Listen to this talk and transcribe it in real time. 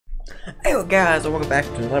Hey guys, and welcome back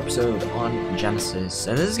to another episode on Genesis,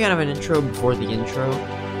 and this is kind of an intro before the intro,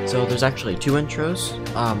 so there's actually two intros,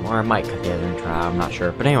 or I might cut the other intro, I'm not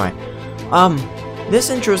sure, but anyway, this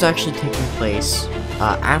intro is actually taking place,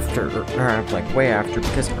 after, or like way after,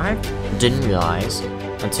 because I didn't realize,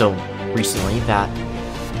 until recently, that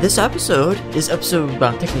this episode is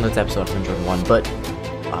well, technically it's episode 101, but,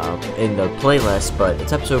 in the playlist, but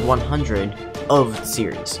it's episode 100 of the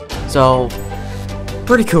series, so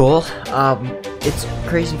pretty cool. It's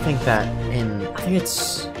crazy to think that I think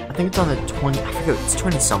it's on the 20, I forget, it's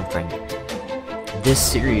 20 something. This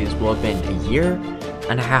series will have been a year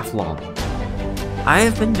and a half long. I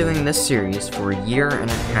have been doing this series for a year and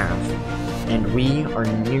a half, and we are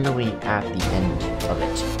nearly at the end of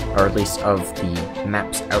it, or at least of the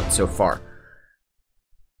maps out so far.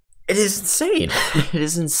 It is insane. It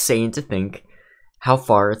is insane to think how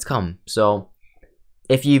far it's come. So,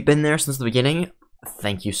 if you've been there since the beginning,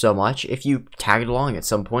 thank you so much. If you tagged along at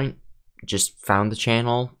some point, just found the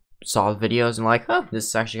channel, saw the videos, and like, oh, this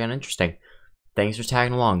is actually kind of interesting. Thanks for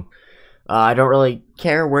tagging along. I don't really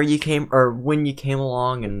care where you came, or when you came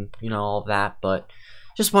along, and, you know, all of that, but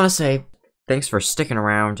just want to say thanks for sticking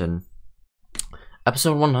around, and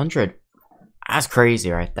episode 100. That's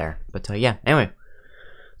crazy right there. But, yeah, anyway,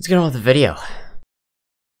 let's get on with the video.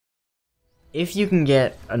 If you can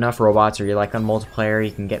get enough robots, or you're like on multiplayer,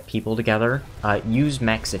 you can get people together, use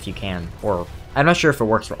mechs if you can. Or, I'm not sure if it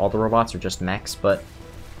works for all the robots or just mechs, but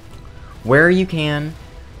where you can,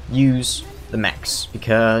 use the mechs.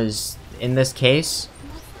 Because, in this case,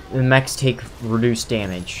 the mechs take reduced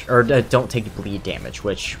damage, or don't take bleed damage,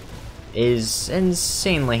 which is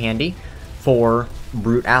insanely handy for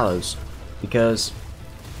brute allos. Because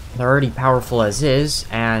they're already powerful as is,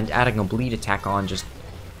 and adding a bleed attack on just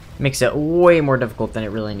makes it way more difficult than it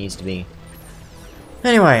really needs to be.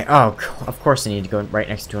 Anyway, oh, of course I need to go right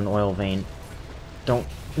next to an oil vein. Don't,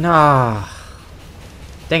 nah.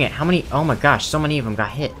 Dang it, how many, oh my gosh, so many of them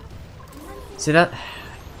got hit. See that?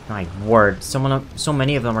 My word, so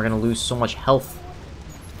many of them are gonna lose so much health.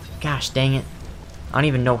 Gosh, dang it. I don't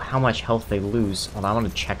even know how much health they lose. Hold on, I want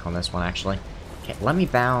to check on this one, actually. Okay, let me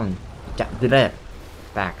bound.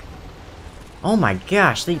 Back. Oh my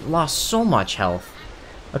gosh, they lost so much health.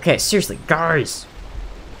 Okay, seriously, guys!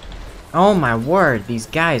 Oh my word, these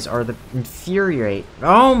guys are the infuriate.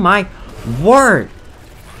 Oh my word!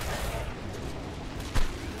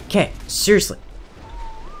 Okay, seriously.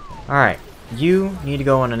 Alright, you need to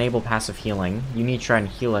go and enable passive healing. You need to try and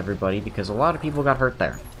heal everybody because a lot of people got hurt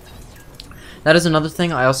there. That is another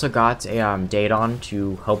thing. I also got a Daedon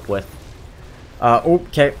to help with.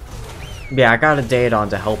 Okay. Yeah, I got a Daedon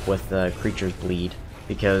to help with the creature's bleed.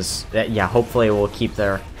 Because, yeah, hopefully it will keep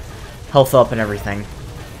their health up and everything.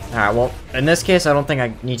 Alright, well, in this case, I don't think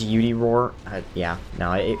I need to UD roar. Yeah,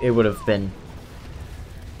 no, it would have been...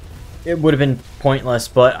 It would have been pointless,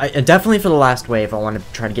 but definitely for the last wave, I want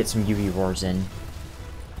to try to get some UV roars in.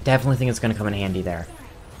 Definitely think it's going to come in handy there.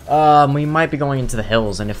 We might be going into the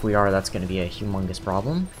hills, and if we are, that's going to be a humongous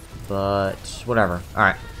problem. But, whatever.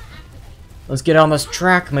 Alright. Let's get on this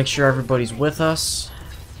track, make sure everybody's with us.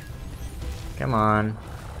 Come on.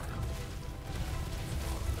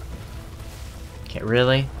 Okay,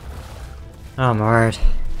 really? Oh my word.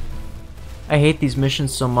 I hate these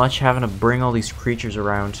missions so much, having to bring all these creatures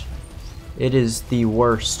around. It is the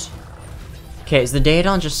worst. Okay, is the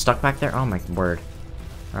Daedon just stuck back there? Oh my word.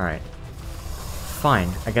 Alright.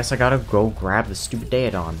 Fine. I guess I gotta go grab the stupid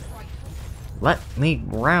Daedon. Let me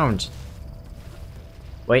round.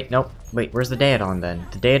 Wait, nope. Wait, where's the Daedon then?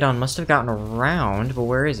 The Daedon must have gotten around, but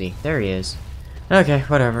where is he? There he is. Okay,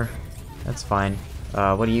 whatever. That's fine.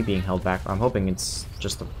 What are you being held back? I'm hoping it's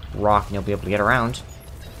just a rock and you'll be able to get around.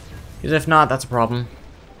 Because if not, that's a problem.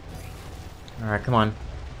 Alright, come on.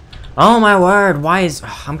 Oh my word, why is...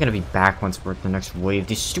 Ugh, I'm gonna be back once we're at the next wave.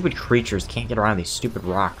 These stupid creatures can't get around these stupid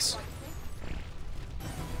rocks.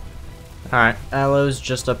 Alright, Allo's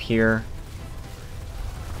just up here.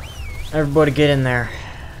 Everybody get in there.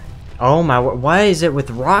 Oh my, why is it with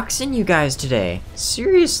rocks in you guys today?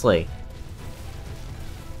 Seriously.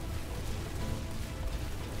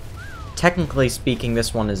 Technically speaking,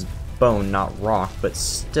 this one is bone, not rock, but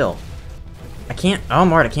still. I can't, oh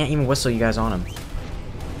my word, I can't even whistle you guys on him.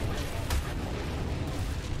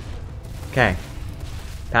 Okay.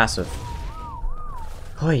 Passive.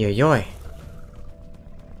 Oi, oi, oi.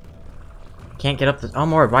 Can't get up the, oh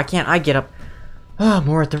my word, why can't I get up? Oh,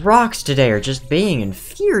 more at the rocks today are just being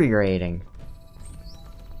infuriating.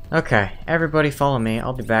 Okay, everybody follow me.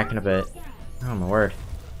 I'll be back in a bit. Oh my word.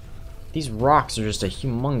 These rocks are just a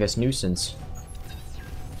humongous nuisance.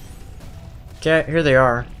 Okay, here they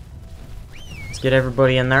are. Let's get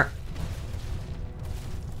everybody in there.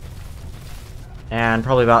 And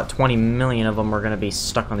probably about 20 million of them are gonna be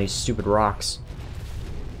stuck on these stupid rocks.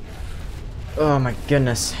 Oh my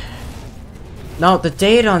goodness. No, the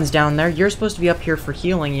Daedon's down there. You're supposed to be up here for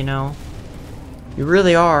healing, you know. You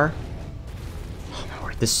really are. Oh my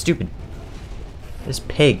word, this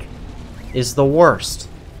pig is the worst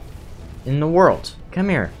in the world. Come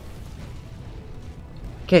here.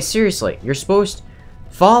 Okay, seriously, you're supposed to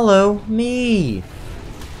follow me.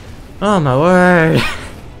 Oh my word.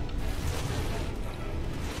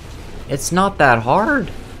 It's not that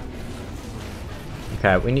hard.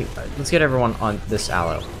 Okay, let's get everyone on this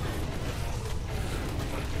aloe.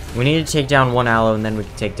 We need to take down one aloe and then we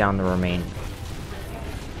can take down the remaining.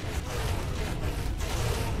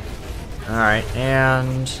 Alright,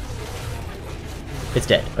 and it's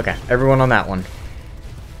dead. Okay, everyone on that one.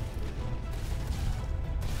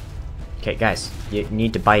 Okay, guys, you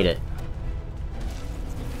need to bite it.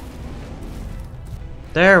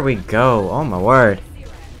 There we go. Oh my word.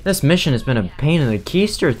 This mission has been a pain in the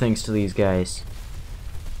keister thanks to these guys.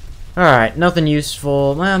 Alright, nothing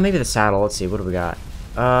useful. Well, maybe the saddle. Let's see, what do we got?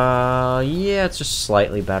 Yeah, it's just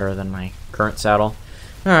slightly better than my current saddle.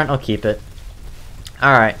 Alright, I'll keep it.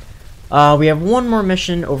 Alright. We have one more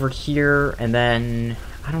mission over here, and then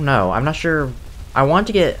I don't know. I'm not sure. I want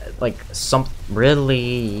to get, like, some...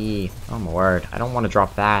 Really? Oh my word. I don't want to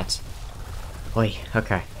drop that. Oy,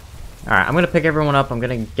 okay. Alright, I'm gonna pick everyone up. I'm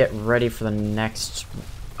gonna get ready for the next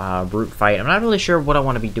brute fight. I'm not really sure what I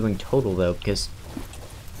want to be doing total, though, because...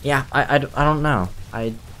 Yeah, I don't know.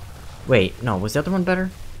 Wait, no, was the other one better?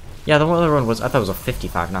 Yeah, the other one was... I thought it was a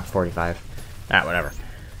 55, not 45. Ah, whatever.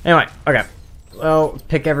 Anyway, okay. Well,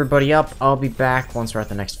 pick everybody up. I'll be back once we're at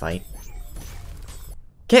the next fight.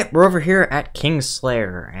 Okay, we're over here at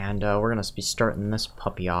Kingslayer, and we're gonna be starting this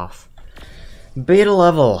puppy off. Beta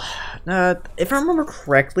level. If I remember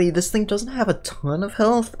correctly, this thing doesn't have a ton of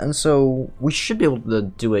health, and so we should be able to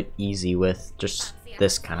do it easy with just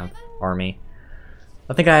this kind of army.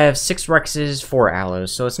 I think I have 6 Rexes, 4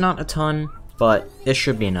 Aloes, so it's not a ton, but it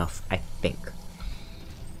should be enough, I think.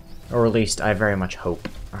 Or at least I very much hope.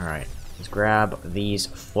 Alright, let's grab these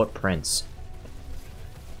footprints.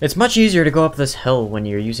 It's much easier to go up this hill when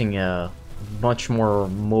you're using a much more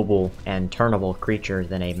mobile and turnable creature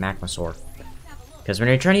than a Magmasaur. Because when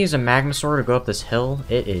you're trying to use a Magmasaur to go up this hill,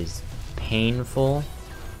 it is painful.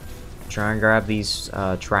 Try and grab these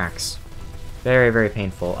tracks. Very, very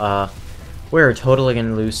painful. We're totally going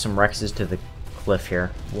to lose some Rexes to the cliff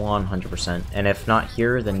here. 100%. And if not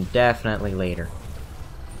here, then definitely later.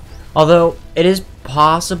 Although, it is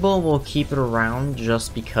possible we'll keep it around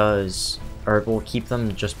just because... Or we'll keep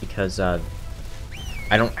them just because I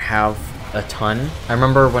don't have a ton. I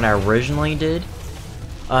remember when I originally did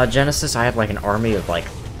Genesis, I had like an army of like,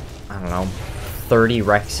 I don't know, 30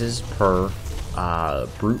 Rexes per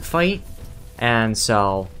brute fight. And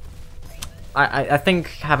so... I think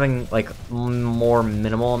having, like, more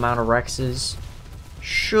minimal amount of Rexes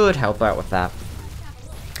should help out with that.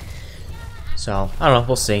 So, I don't know,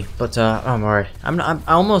 we'll see. But, I'm alright. I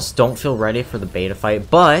almost don't feel ready for the beta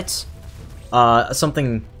fight, but,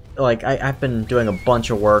 something, like, I've been doing a bunch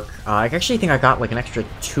of work. I actually think I got, like, an extra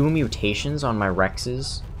 2 mutations on my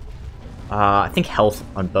Rexes. I think health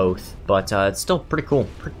on both, but, it's still pretty cool.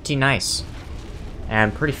 Pretty nice.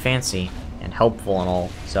 And pretty fancy, and helpful and all,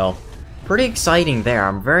 so... Pretty exciting there.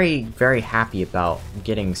 I'm very, very happy about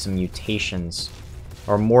getting some mutations,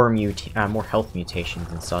 or more health mutations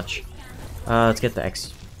and such. Let's get the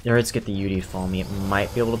let's get the UD foamy. It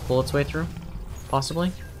might be able to pull its way through,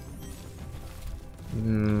 possibly.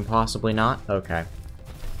 Possibly not. Okay.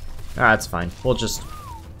 That's fine. We'll just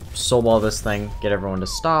soul ball this thing, get everyone to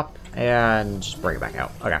stop, and just bring it back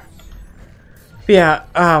out. Okay. But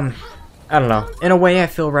yeah. I don't know. In a way, I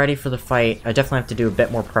feel ready for the fight. I definitely have to do a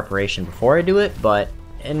bit more preparation before I do it, but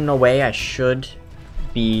in a way, I should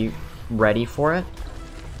be ready for it.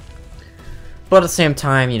 But at the same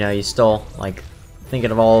time, you know, you still, like, thinking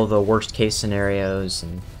of all the worst case scenarios,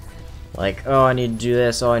 and, like, oh, I need to do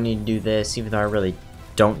this, oh, I need to do this, even though I really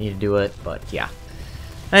don't need to do it, but yeah.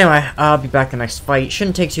 Anyway, I'll be back the next fight.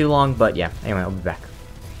 Shouldn't take too long, but yeah. Anyway, I'll be back.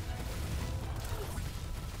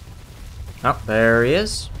 Oh, there he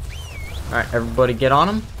is. Alright, everybody get on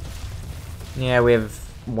him. Yeah, we have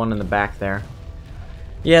one in the back there.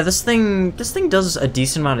 Yeah, this thing does a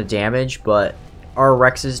decent amount of damage, but our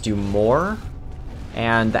Rexes do more.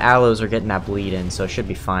 And the Aloes are getting that bleed in, so it should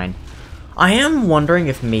be fine. I am wondering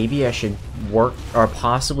if maybe I should work, or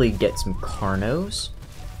possibly get some Carnos.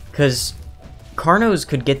 Because Carnos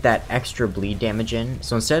could get that extra bleed damage in.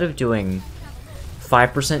 So instead of doing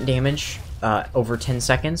 5% damage over 10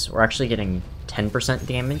 seconds, we're actually getting 10%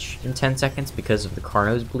 damage in 10 seconds because of the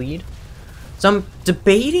Carnos bleed. So I'm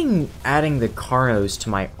debating adding the Carnos to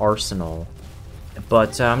my arsenal,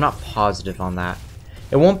 but I'm not positive on that.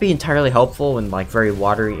 It won't be entirely helpful in like very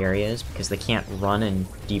watery areas because they can't run in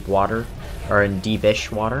deep water, or in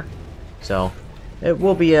deepish water. So it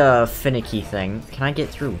will be a finicky thing. Can I get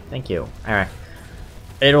through? Thank you. Alright.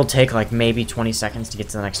 It'll take like maybe 20 seconds to get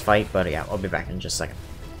to the next fight, but yeah, I'll be back in just a second.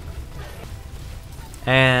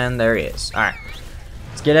 And there he is. Alright.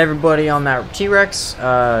 Let's get everybody on that T-Rex.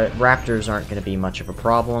 Raptors aren't going to be much of a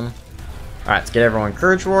problem. Alright, let's get everyone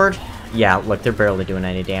Courage Ward. Yeah, look, they're barely doing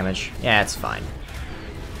any damage. Yeah, it's fine.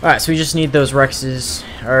 Alright, so we just need those Rexes,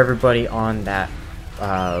 or everybody on that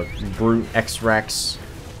Brute X-Rex.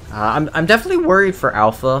 I'm definitely worried for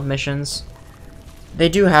Alpha missions. They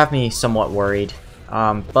do have me somewhat worried.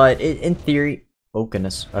 But in theory... Oh,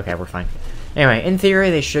 goodness. Okay, we're fine. Anyway, in theory,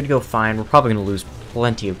 they should go fine. We're probably going to lose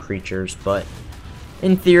plenty of creatures, but...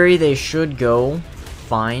 in theory, they should go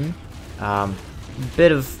fine.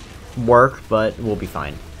 Bit of work, but we'll be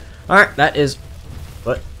fine. Alright, that is...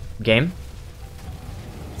 What? Game?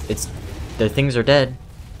 It's... the things are dead.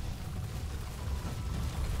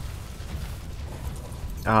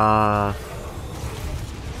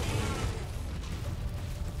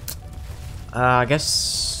 I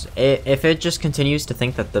guess if it just continues to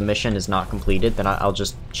think that the mission is not completed, then I'll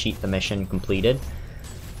just cheat the mission completed.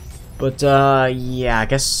 But, yeah, I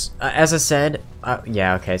guess, as I said,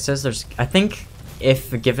 yeah, okay, it says there's, I think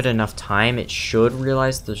if I give it enough time, it should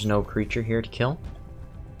realize there's no creature here to kill,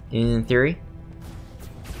 in theory.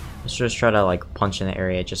 Let's just try to, like, punch in the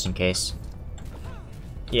area just in case.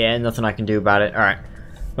 Yeah, nothing I can do about it. Alright.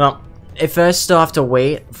 Well, if I still have to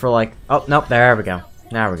wait for, like, oh, nope, there we go.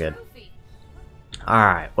 Now we're good.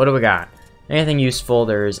 Alright, what do we got? Anything useful?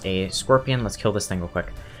 There's a scorpion. Let's kill this thing real quick.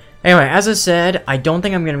 Anyway, as I said, I don't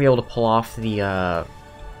think I'm going to be able to pull off the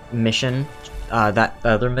mission, that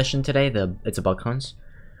other mission today, it's a bug hunts.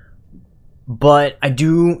 But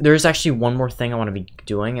there's actually one more thing I want to be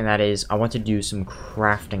doing, and that is I want to do some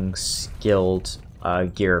crafting skilled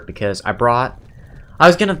gear, because I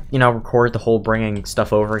was going to, you know, record the whole bringing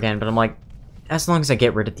stuff over again, but I'm like, as long as I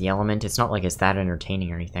get rid of the element, it's not like it's that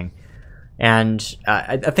entertaining or anything. And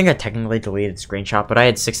I think I technically deleted the screenshot, but I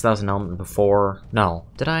had 6,000 element before. No,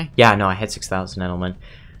 did I? Yeah, no, I had 6,000 element.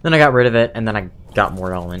 Then I got rid of it, and then I got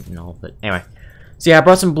more element and all. But anyway, so yeah, I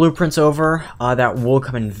brought some blueprints over that will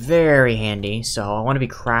come in very handy. So I want to be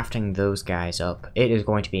crafting those guys up. It is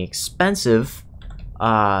going to be expensive,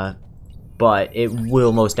 but it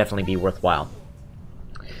will most definitely be worthwhile.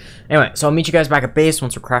 Anyway, so I'll meet you guys back at base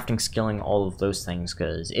once we're crafting, skilling all of those things,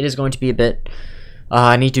 because it is going to be a bit.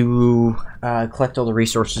 I need to collect all the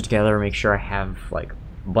resources together, make sure I have like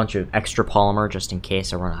a bunch of extra polymer just in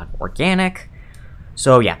case I run out of organic.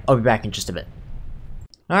 So yeah, I'll be back in just a bit.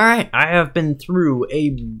 Alright, I have been through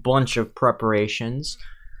a bunch of preparations,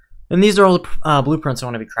 and these are all the blueprints I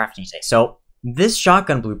want to be crafting today. So this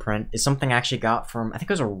shotgun blueprint is something I actually got from, I think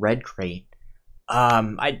it was a red crate.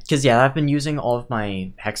 Because yeah, I've been using all of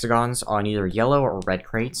my hexagons on either yellow or red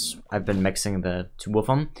crates. I've been mixing the two of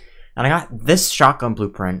them. And I got this shotgun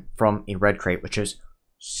blueprint from a red crate, which is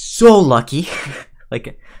so lucky.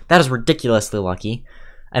 Like, that is ridiculously lucky.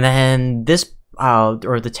 And then this,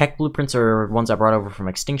 or the tech blueprints are ones I brought over from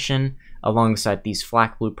Extinction, alongside these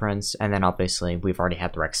flak blueprints, and then obviously we've already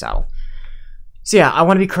had the X-Allo. So yeah, I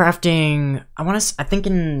want to be crafting, I think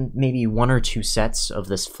in maybe 1 or 2 sets of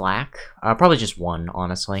this flak. Probably just 1,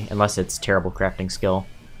 honestly, unless it's terrible crafting skill.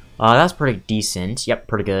 That's pretty decent. Yep,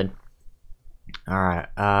 pretty good. Alright,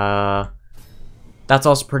 that's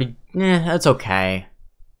also pretty, that's okay.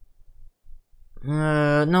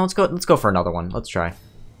 No, let's go for another one. Let's try.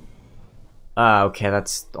 Okay,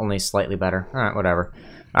 that's only slightly better. Alright, whatever.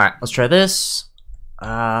 Alright, let's try this.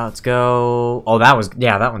 Let's go. Oh, that one's good.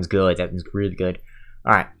 That one's really good.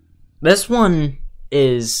 Alright, this one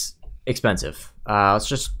is expensive. Let's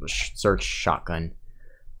just search shotgun.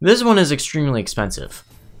 This one is extremely expensive.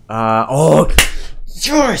 Oh,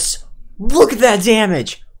 yes! Look at that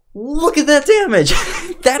damage! Look at that damage!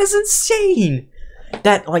 That is insane!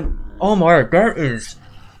 That, like, oh my god,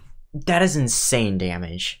 that is insane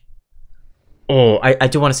damage. Oh, I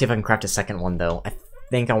do want to see if I can craft a second one, though. I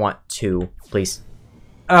think I want 2, please.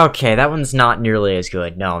 Okay, that one's not nearly as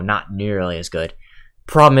good. No, not nearly as good.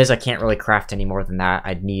 Problem is, I can't really craft any more than that.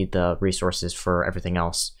 I'd need the resources for everything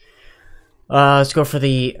else. Let's go for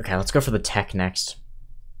the, okay, let's go for the tech next.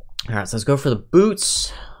 Alright, so let's go for the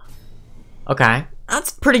boots. Okay, that's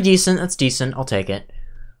pretty decent. That's decent. I'll take it.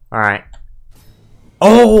 Alright.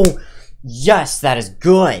 Oh! Yes, that is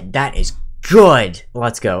good. That is good.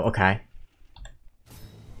 Let's go. Okay.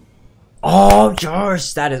 Oh,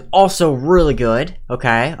 gosh, that is also really good.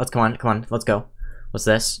 Okay, let's come on, let's go. What's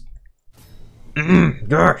this?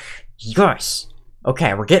 Yes.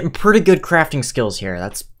 Okay, we're getting pretty good crafting skills here.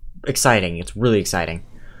 That's exciting. It's really exciting.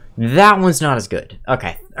 That one's not as good.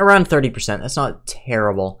 Okay, around 30%. That's not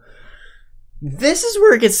terrible. This is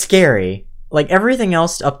where it gets scary. Like, everything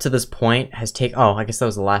else up to this point has taken... Oh, I guess that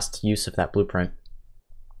was the last use of that blueprint.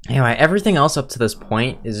 Anyway, everything else up to this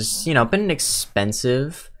point is, you know, been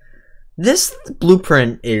expensive. This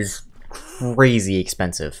blueprint is crazy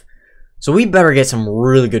expensive. So we better get some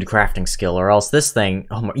really good crafting skill, or else this thing...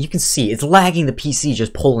 Oh my, you can see, it's lagging the PC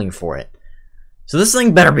just pulling for it. So this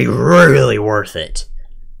thing better be really worth it.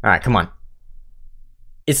 Alright, come on.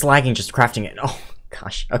 It's lagging just crafting it. Oh,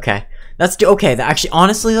 gosh. Okay. Okay, actually,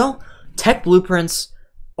 honestly, though, tech blueprints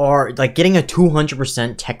are... Like, getting a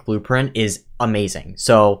 200% tech blueprint is amazing.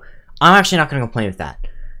 So, I'm actually not going to complain with that.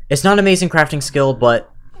 It's not amazing crafting skill,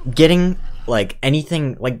 but getting, like,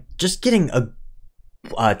 anything... Like, just getting a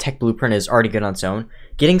tech blueprint is already good on its own.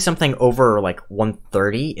 Getting something over, like,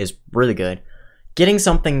 130 is really good. Getting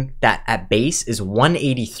something that, at base, is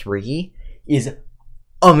 183 is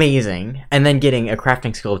amazing. And then getting a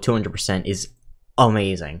crafting skill of 200% is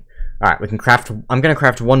amazing. Alright, we can craft... I'm gonna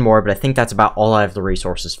craft one more, but I think that's about all I have the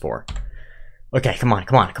resources for. Okay, come on.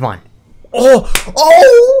 Oh!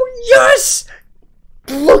 Oh! Yes!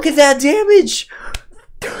 Look at that damage!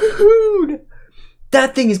 Dude!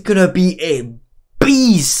 That thing is gonna be a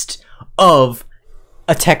beast of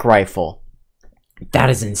a tech rifle. That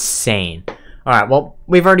is insane. Alright, well,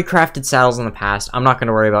 we've already crafted saddles in the past. I'm not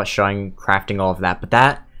gonna worry about showing crafting all of that, but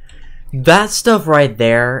that stuff right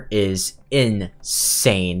there is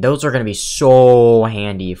insane. Those are going to be so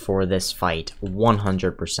handy for this fight.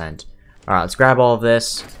 100%. Alright, let's grab all of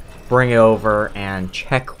this, bring it over, and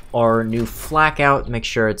check our new flak out. Make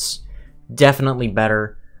sure it's definitely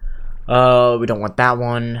better. We don't want that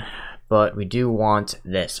one, but we do want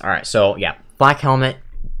this. Alright, so yeah, flak helmet.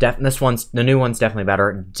 The new one's definitely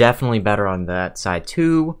better. Definitely better on that side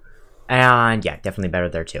too. And yeah, definitely better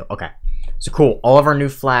there too. Okay. So cool, all of our new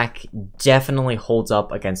flak definitely holds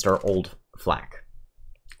up against our old flak,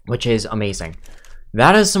 which is amazing.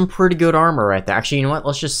 That is some pretty good armor right there. Actually, you know what?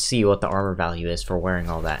 Let's just see what the armor value is for wearing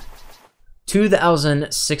all that.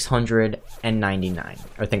 2,699.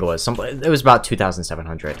 I think it was. It was about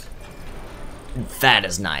 2,700. That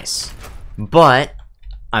is nice. But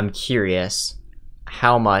I'm curious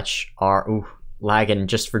how much are... Ooh, lagging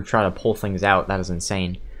just for trying to pull things out. That is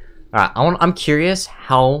insane. Alright, I'm curious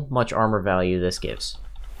how much armor value this gives.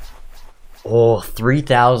 Oh,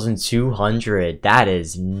 3,200. That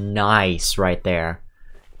is nice right there.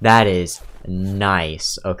 That is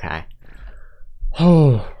nice. Okay.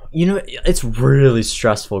 Oh, you know, it's really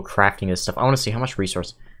stressful crafting this stuff. I want to see how much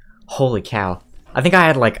resource. Holy cow. I think I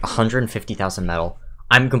had like 150,000 metal.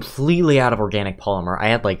 I'm completely out of organic polymer. I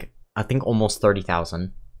had like, I think almost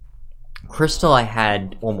 30,000. Crystal, I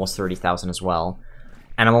had almost 30,000 as well.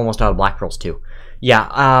 And I'm almost out of black pearls too.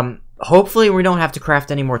 Yeah, hopefully we don't have to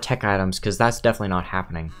craft any more tech items, because that's definitely not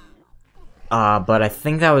happening. But I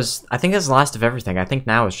think that's the last of everything. I think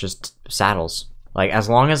now it's just saddles. Like, as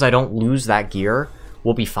long as I don't lose that gear,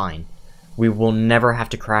 we'll be fine. We will never have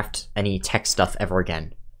to craft any tech stuff ever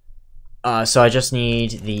again. So I just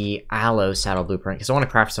need the Aloe saddle blueprint, because I want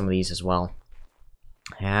to craft some of these as well.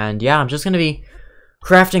 And yeah, I'm just going to be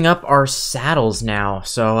crafting up our saddles now.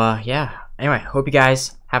 So, yeah. Anyway, hope you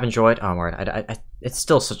guys have enjoyed. Oh, word, it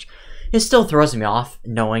still throws me off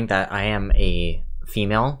knowing that I am a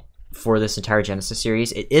female for this entire Genesis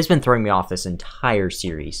series. It has been throwing me off this entire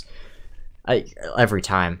series, every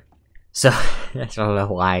time. So I don't know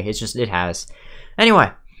why. It's just it has. Anyway,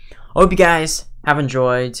 hope you guys have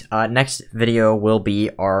enjoyed. Next video will be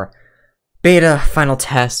our beta final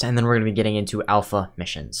test, and then we're gonna be getting into alpha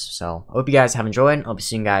missions. So hope you guys have enjoyed. I'll be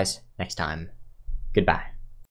seeing you guys next time. Goodbye.